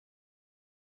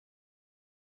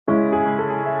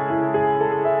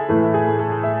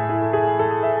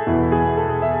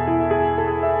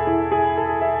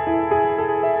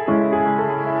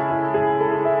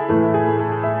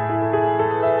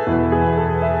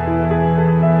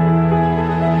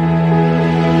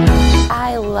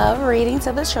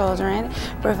to the children,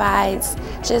 provides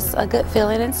just a good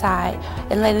feeling inside,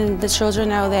 and letting the children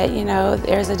know that, you know,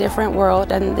 there's a different world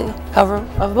than the cover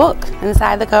of a book,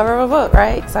 inside the cover of a book,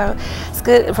 right? So it's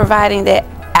good providing that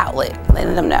outlet,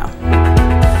 letting them know.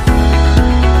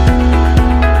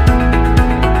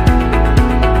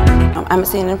 I'm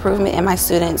seeing an improvement in my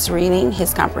students' reading,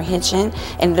 his comprehension,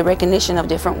 and the recognition of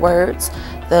different words,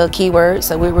 the keywords.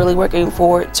 So we're really working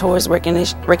forward towards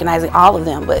recognizing all of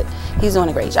them, but he's doing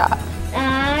a great job.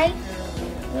 I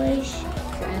wish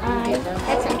I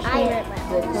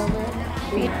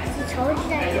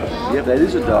Yeah, that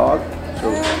is a dog. So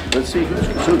let's see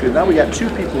who's so good. Now we got 2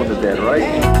 people in the bed, right?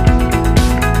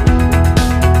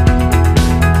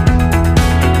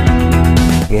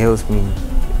 It helps me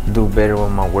do better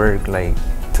with my work, like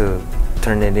to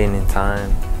turn it in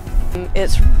time.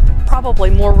 It's probably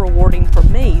more rewarding for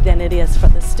me than it is for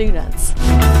the students.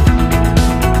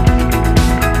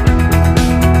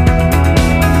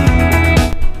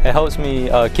 It helps me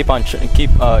keep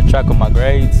track of my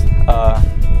grades.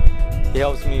 It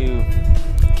helps me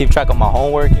keep track of my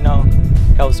homework, you know.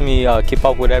 It helps me keep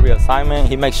up with every assignment.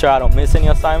 He makes sure I don't miss any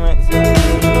assignments.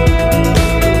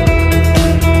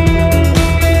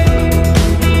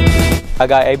 I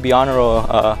got AB honor roll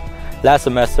last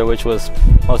semester, which was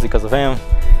mostly because of him.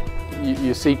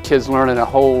 You see kids learning a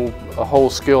whole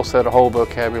skill set, a whole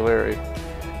vocabulary,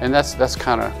 and that's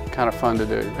kind of fun to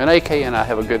do. And AK and I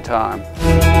have a good time.